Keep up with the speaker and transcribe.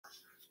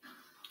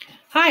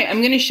Hi, I'm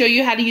going to show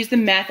you how to use the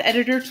math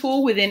editor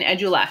tool within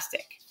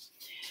Edulastic.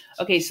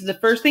 Okay, so the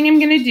first thing I'm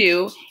going to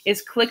do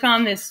is click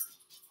on this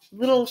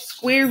little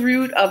square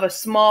root of a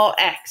small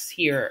x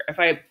here. If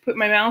I put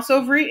my mouse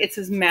over it, it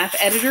says math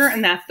editor,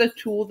 and that's the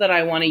tool that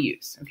I want to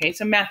use. Okay,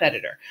 so math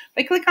editor.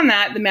 If I click on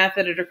that, the math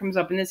editor comes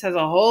up and this has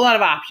a whole lot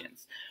of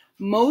options.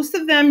 Most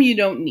of them you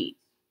don't need.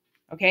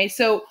 Okay,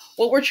 so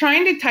what we're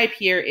trying to type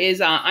here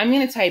is I'm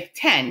going to type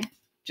 10,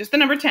 just the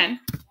number 10.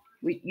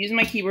 Using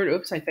my keyboard.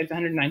 Oops, I typed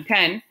 109,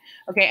 10.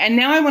 Okay, and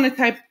now I want to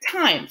type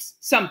times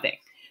something.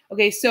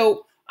 Okay,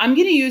 so I'm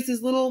going to use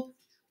this little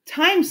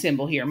time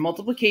symbol here,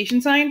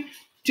 multiplication sign.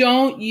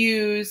 Don't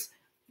use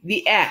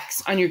the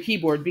X on your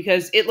keyboard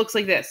because it looks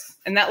like this,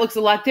 and that looks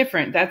a lot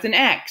different. That's an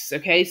X,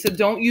 okay? So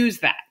don't use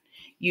that.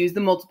 Use the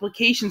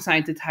multiplication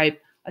sign to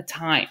type a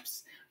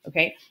times,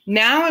 okay?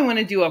 Now I want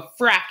to do a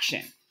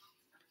fraction.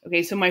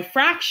 Okay, so my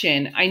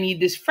fraction, I need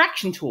this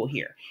fraction tool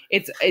here.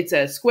 It's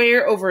a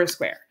square over a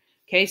square.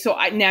 Okay, so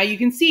now you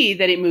can see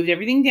that it moved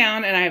everything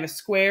down and I have a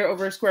square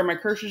over a square. My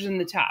cursor's in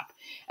the top.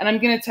 And I'm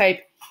going to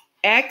type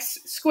x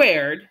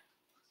squared,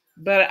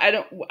 but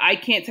I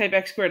can't type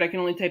x squared. I can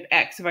only type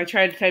x. If I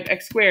try to type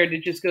x squared,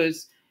 it just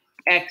goes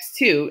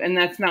x2, and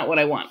that's not what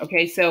I want.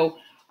 Okay, so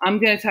I'm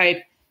going to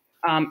type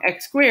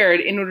x squared.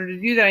 In order to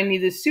do that, I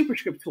need this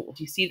superscript tool.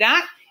 Do you see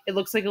that? It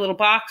looks like a little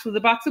box with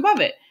a box above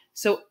it.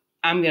 So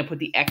I'm going to put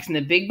the x in the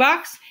big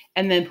box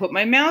and then put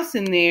my mouse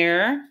in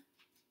there.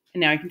 And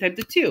now I can type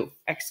the 2,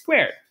 x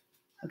squared.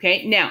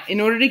 Okay, now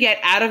in order to get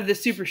out of the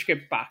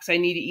superscript box, I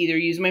need to either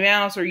use my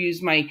mouse or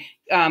use my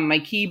my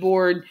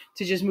keyboard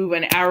to just move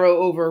an arrow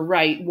over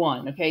right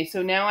 1. Okay,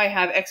 so now I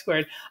have x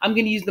squared. I'm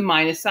going to use the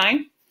minus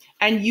sign.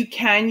 And you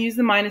can use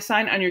the minus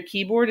sign on your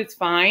keyboard. It's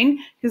fine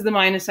because the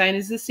minus sign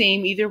is the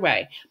same either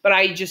way. But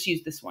I just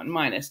use this one,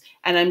 minus.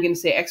 And I'm going to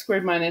say x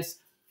squared minus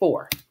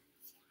 4.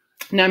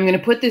 Now I'm going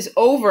to put this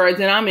over a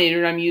denominator.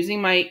 And I'm using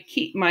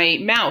my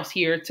mouse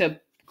here to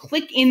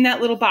click in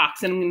that little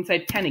box, and I'm going to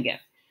type 10 again.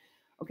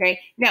 Okay,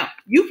 now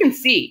you can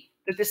see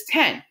that this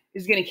 10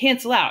 is going to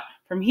cancel out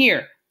from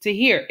here to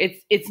here.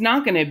 It's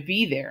not going to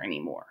be there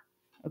anymore.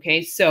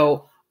 Okay,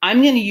 so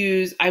I'm going to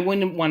use, I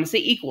wouldn't want to say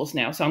equals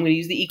now, so I'm going to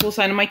use the equal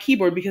sign on my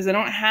keyboard because I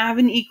don't have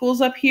an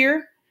equals up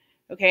here.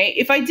 Okay,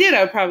 if I did,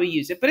 I would probably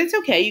use it, but it's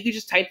okay. You could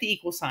just type the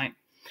equal sign.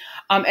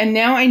 And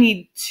now I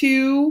need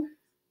 2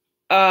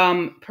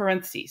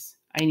 parentheses.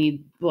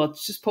 Well,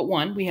 let's just put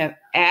 1. We have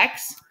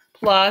x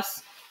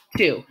plus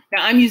 2.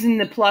 Now I'm using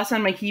the plus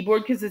on my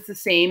keyboard because it's the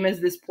same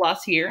as this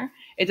plus here.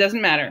 It doesn't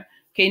matter.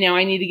 Okay, now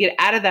I need to get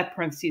out of that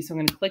parentheses, so I'm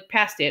going to click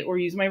past it or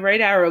use my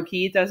right arrow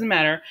key. It doesn't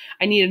matter.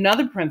 I need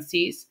another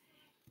parentheses,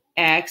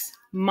 x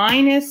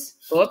minus,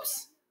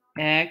 oops,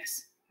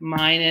 x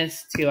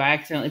minus 2. I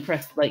accidentally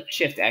pressed like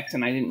Shift X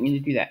and I didn't mean to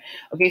do that.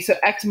 Okay, so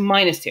x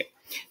minus 2.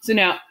 So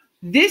now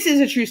this is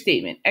a true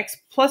statement. X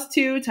plus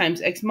 2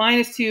 times x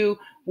minus 2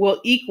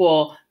 will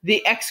equal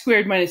the x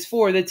squared minus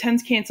 4. The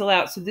 10s cancel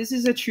out, so this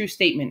is a true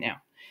statement now.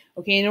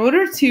 Okay, in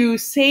order to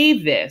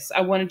save this, I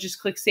want to just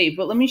click save,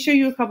 but let me show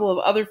you a couple of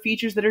other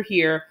features that are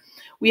here.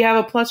 We have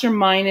a plus or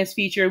minus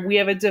feature. We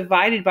have a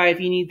divided by if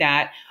you need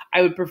that.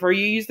 I would prefer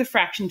you use the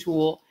fraction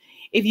tool.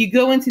 If you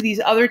go into these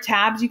other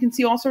tabs, you can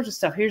see all sorts of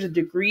stuff. Here's a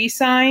degree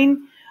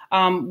sign.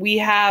 We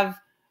have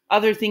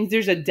other things.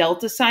 There's a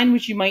delta sign,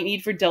 which you might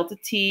need for delta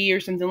t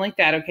or something like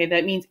that. Okay,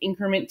 that means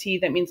increment t.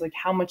 That means like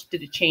how much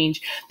did it change.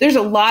 There's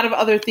a lot of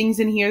other things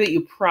in here that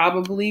you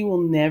probably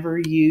will never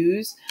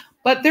use,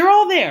 but they're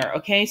all there.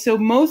 Okay, so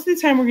most of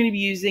the time we're going to be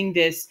using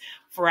this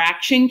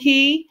fraction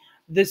key,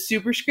 the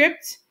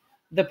superscript,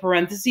 the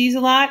parentheses a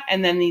lot,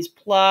 and then these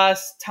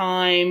plus,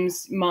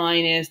 times,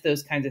 minus,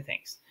 those kinds of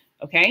things.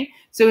 Okay,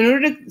 so in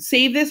order to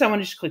save this, I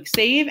want to just click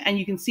save, and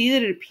you can see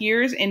that it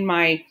appears in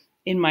my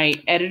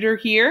editor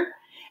here.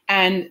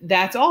 And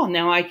that's all.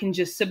 Now I can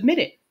just submit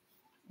it.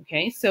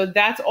 Okay, so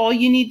that's all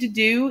you need to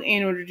do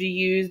in order to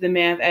use the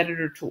math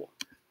editor tool.